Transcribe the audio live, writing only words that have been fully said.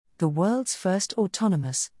the world's first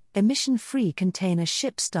autonomous, emission-free container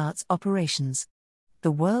ship starts operations.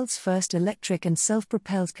 The world's first electric and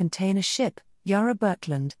self-propelled container ship, Yara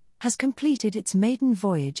Birkeland, has completed its maiden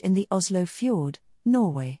voyage in the Oslo fjord,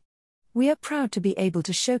 Norway. We are proud to be able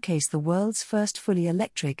to showcase the world's first fully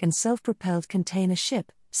electric and self-propelled container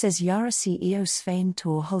ship, says Yara CEO Svein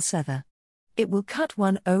to Holsether. It will cut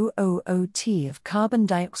 1,000 t of carbon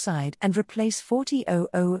dioxide and replace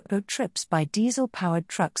 40,000 trips by diesel-powered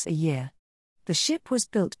trucks a year. The ship was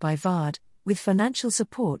built by Vard, with financial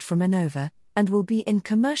support from Enova, and will be in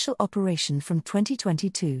commercial operation from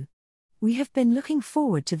 2022. We have been looking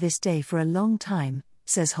forward to this day for a long time,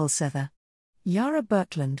 says Holsether. Yara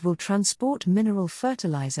Birkeland will transport mineral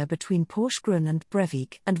fertiliser between Porsgrunn and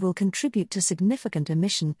Brevik and will contribute to significant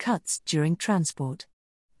emission cuts during transport.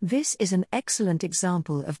 This is an excellent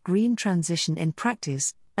example of green transition in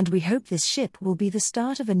practice, and we hope this ship will be the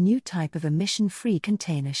start of a new type of emission-free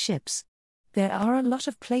container ships. There are a lot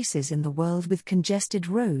of places in the world with congested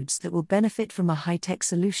roads that will benefit from a high-tech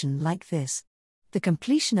solution like this. The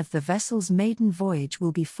completion of the vessel's maiden voyage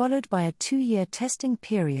will be followed by a 2-year testing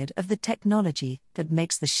period of the technology that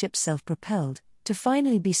makes the ship self-propelled, to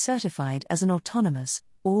finally be certified as an autonomous,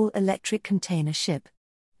 all-electric container ship.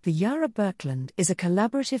 The Yara Birkeland is a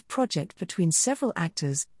collaborative project between several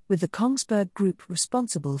actors, with the Kongsberg Group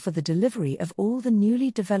responsible for the delivery of all the newly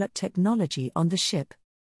developed technology on the ship.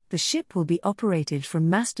 The ship will be operated from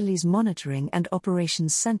Massterly's Monitoring and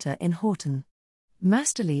Operations Centre in Horten.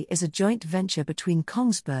 Massterly is a joint venture between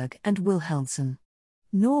Kongsberg and Wilhelmsen.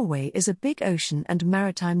 Norway is a big ocean and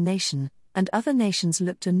maritime nation, and other nations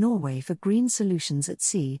look to Norway for green solutions at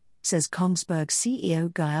sea, says Kongsberg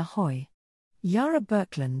CEO Geir Håøy. Yara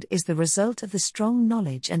Birkeland is the result of the strong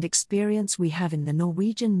knowledge and experience we have in the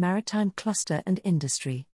Norwegian maritime cluster and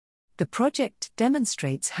industry. The project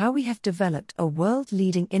demonstrates how we have developed a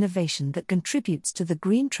world-leading innovation that contributes to the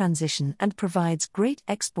green transition and provides great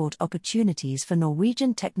export opportunities for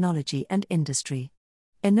Norwegian technology and industry.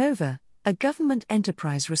 Enova, a government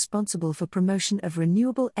enterprise responsible for promotion of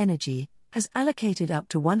renewable energy, has allocated up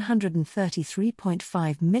to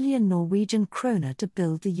 133.5 million Norwegian kroner to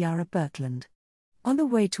build the Yara Birkeland. On the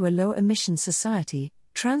way to a low-emission society,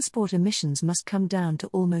 transport emissions must come down to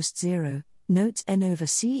almost zero, notes Enova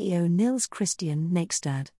CEO Nils Kristian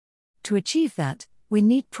Nakstad. To achieve that, we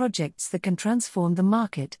need projects that can transform the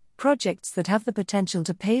market, projects that have the potential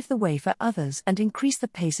to pave the way for others and increase the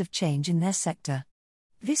pace of change in their sector.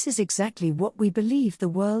 This is exactly what we believe the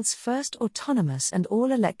world's first autonomous and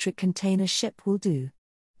all-electric container ship will do.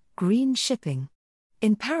 Green shipping.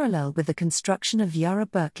 In parallel with the construction of Yara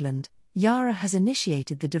Birkeland, Yara has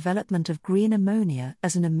initiated the development of green ammonia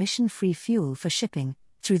as an emission-free fuel for shipping,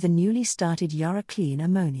 through the newly started Yara Clean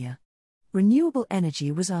Ammonia. Renewable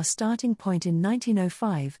energy was our starting point in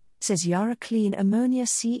 1905, says Yara Clean Ammonia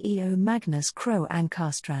CEO Magnus Krogh and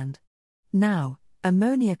Nakstad. Now,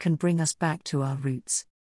 ammonia can bring us back to our roots.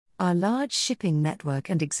 Our large shipping network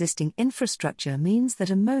and existing infrastructure means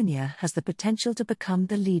that ammonia has the potential to become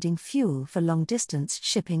the leading fuel for long-distance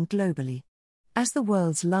shipping globally. As the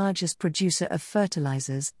world's largest producer of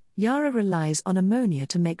fertilizers, Yara relies on ammonia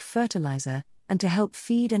to make fertilizer and to help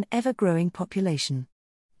feed an ever-growing population.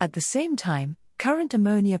 At the same time, current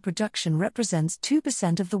ammonia production represents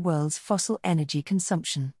 2% of the world's fossil energy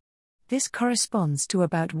consumption. This corresponds to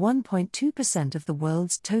about 1.2% of the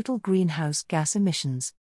world's total greenhouse gas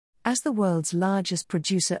emissions. As the world's largest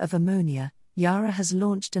producer of ammonia, Yara has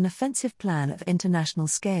launched an offensive plan of international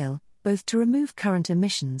scale, both to remove current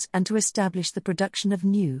emissions and to establish the production of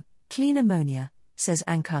new, clean ammonia, says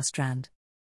Nakstad.